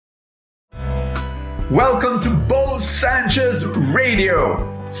Welcome to Bo Sanchez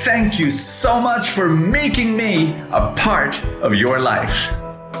Radio. Thank you so much for making me a part of your life.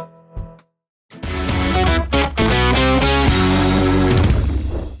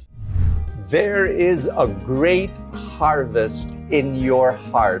 There is a great harvest in your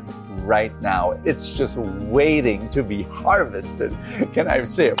heart right now. It's just waiting to be harvested. Can I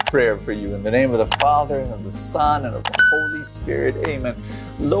say a prayer for you? In the name of the Father, and of the Son, and of the Holy Spirit. Amen.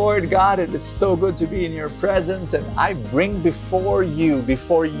 Lord God, it is so good to be in your presence, and I bring before you,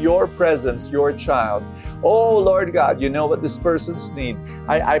 before your presence, your child. Oh, Lord God, you know what this person's needs.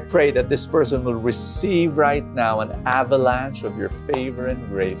 I pray that this person will receive right now an avalanche of your favor and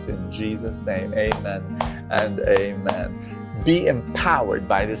grace in Jesus' name. Amen and amen. Be empowered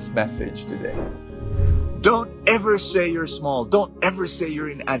by this message today. Don't ever say you're small. Don't ever say you're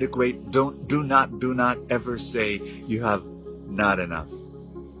inadequate. Do not ever say you have not enough.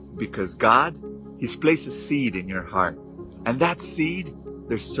 Because God, He's placed a seed in your heart. And that seed,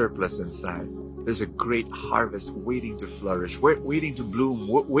 there's surplus inside. There's a great harvest waiting to flourish, waiting to bloom,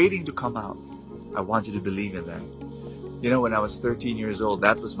 waiting to come out. I want you to believe in that. You know, when I was 13 years old,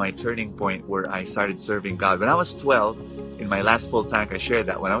 that was my turning point where I started serving God. When I was 12, in my last full tank, I shared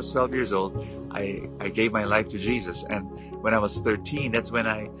that. When I was 12 years old, I gave my life to Jesus. And when I was 13, that's when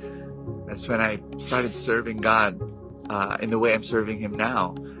I started serving God in the way I'm serving Him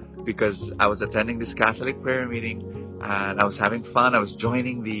now. Because I was attending this Catholic prayer meeting and I was having fun. I was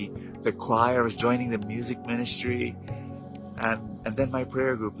joining the choir, I was joining the music ministry. And then my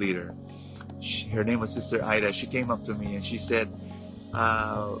prayer group leader, her name was Sister Ida, she came up to me and she said,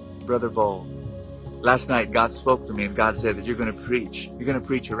 Brother Bo, last night God spoke to me and God said that you're going to preach. You're going to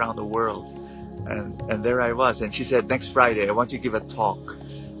preach around the world. And there I was. And she said, next Friday, I want you to give a talk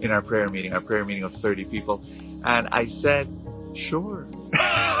in our prayer meeting of 30 people. And I said, sure.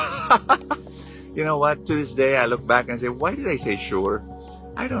 You know what? To this day, I look back and say, why did I say sure?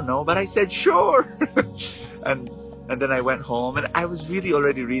 I don't know, but I said sure. and then I went home, and I was really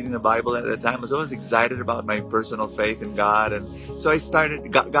already reading the Bible at the time. I was always excited about my personal faith in God, and so I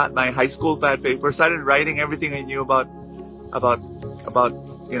got my high school pad paper, started writing everything I knew about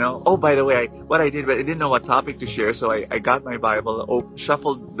you know. Oh, by the way, what I did, but I didn't know what topic to share, so I got my Bible,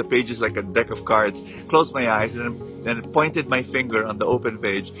 shuffled the pages like a deck of cards, closed my eyes, and pointed my finger on the open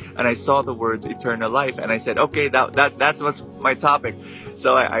page, and I saw the words eternal life, and I said, okay, that's what's my topic.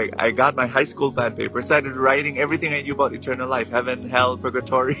 So I got my high school pad paper and started writing everything I knew about eternal life, heaven, hell,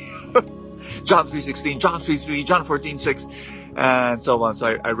 purgatory, John 3:16, John 3:3, John 14:6, and so on.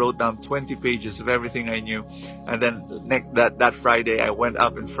 So I wrote down 20 pages of everything I knew. And then that Friday, I went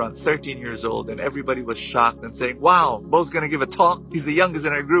up in front, 13 years old, and everybody was shocked and saying, wow, Bo's going to give a talk. He's the youngest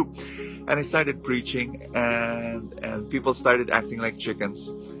in our group. And I started preaching, and people started acting like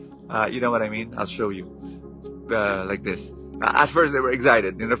chickens. You know what I mean? I'll show you. Like this. At first, they were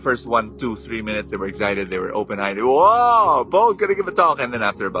excited. In the first 1, 2, 3 minutes, they were excited. They were open-eyed. Whoa, Bo's going to give a talk. And then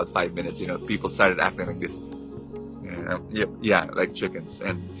after about 5 minutes, you know, people started acting like this. Yeah, like chickens.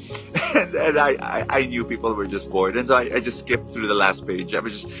 And I knew people were just bored. And so I just skipped through the last page.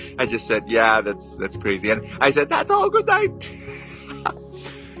 I just said, yeah, that's crazy. And I said, that's all, good night.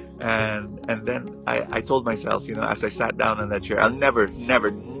 And then I told myself, you know, as I sat down in that chair, I'll never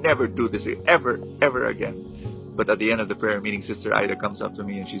do this ever again. But at the end of the prayer meeting, Sister Ida comes up to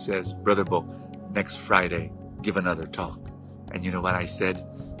me and she says, Brother Bo, next Friday, give another talk. And you know what I said?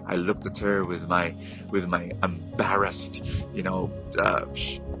 I looked at her with my embarrassed, you know,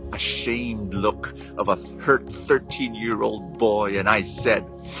 ashamed look of a hurt 13-year-old boy, and I said,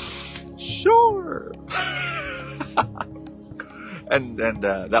 sure. And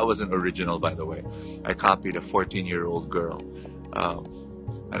that wasn't original, by the way. I copied a 14-year-old girl.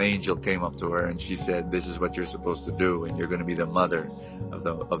 An angel came up to her and she said, this is what you're supposed to do, and you're going to be the mother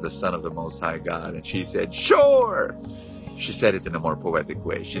of the Son of the Most High God. And she said, sure. She said it in a more poetic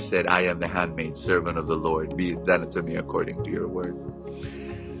way. She said, I am the handmaid servant of the Lord. Be it done unto me according to your word.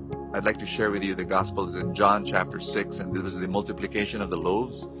 I'd like to share with you the gospel is in John chapter 6, and this was the multiplication of the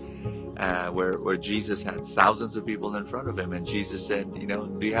loaves, where Jesus had thousands of people in front of him, and Jesus said, you know,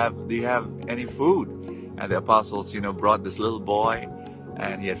 do you have any food? And the apostles, you know, brought this little boy,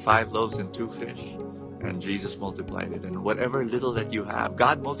 and he had 5 loaves and 2 fish, and Jesus multiplied it. And whatever little that you have,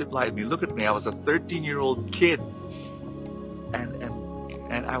 God multiplied me. Look at me, I was a 13-year-old kid,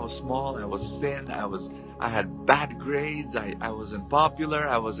 and I was small, I was thin, I had bad grades, I wasn't popular,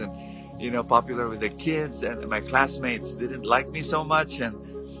 I wasn't, you know, popular with the kids, and my classmates didn't like me so much,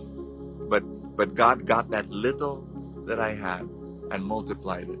 but God got that little that I had and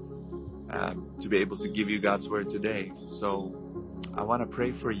multiplied it to be able to give you God's word today. So I want to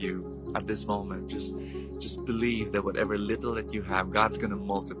pray for you at this moment. Just believe that whatever little that you have, God's going to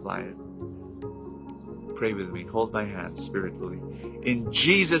multiply it. Pray with me. Hold my hand spiritually. In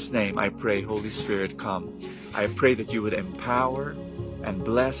Jesus' name, I pray, Holy Spirit, come. I pray that you would empower and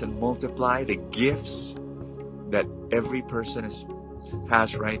bless and multiply the gifts that every person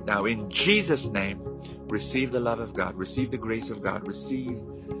has right now. In Jesus' name, receive the love of God, receive the grace of God, receive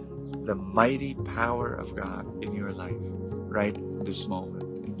the mighty power of God in your life right this moment,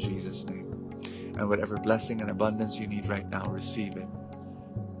 in Jesus' name. And whatever blessing and abundance you need right now, receive it.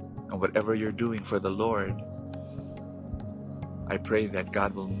 And whatever you're doing for the Lord, I pray that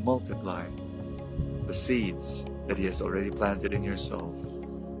God will multiply the seeds that He has already planted in your soul.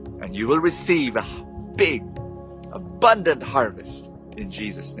 And you will receive a big, abundant harvest in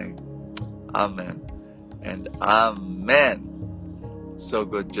Jesus' name. Amen and amen. So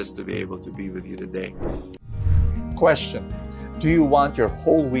good just to be able to be with you today. Question: do you want your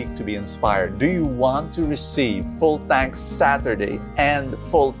whole week to be inspired? Do you want to receive Full Tank Saturday and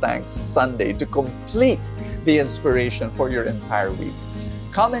Full Tank Sunday to complete the inspiration for your entire week?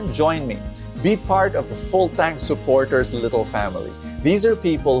 Come and join me. Be part of the Full Tank supporters little family. These are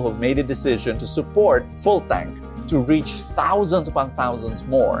people who've made a decision to support Full Tank to reach thousands upon thousands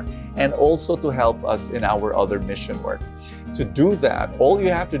more, and also to help us in our other mission work. To do that, all you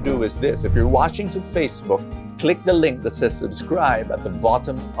have to do is this. If you're watching to Facebook, click the link that says subscribe at the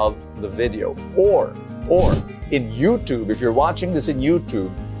bottom of the video. Or in YouTube, if you're watching this in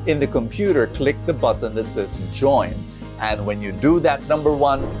YouTube, in the computer, click the button that says join. And when you do that, number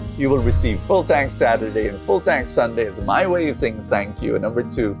one, you will receive Full Tank Saturday and Full Tank Sunday as my way of saying thank you. And number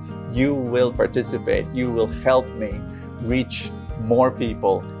two, you will participate. You will help me reach more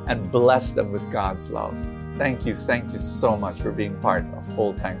people and bless them with God's love. Thank you so much for being part of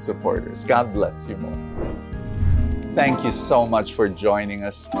Full Tank supporters. God bless you more. Thank you so much for joining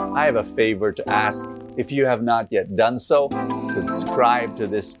us. I have a favor to ask. If you have not yet done so, subscribe to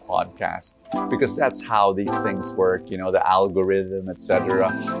this podcast, because that's how these things work, the algorithm, etc.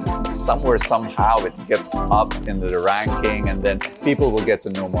 Somewhere, somehow it gets up in the ranking, and then people will get to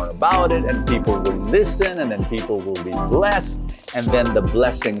know more about it, and people will listen, and then people will be blessed, and then the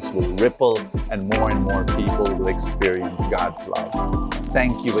blessings will ripple, and more people will experience God's love.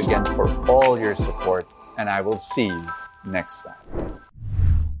 Thank you again for all your support, and I will see you next time.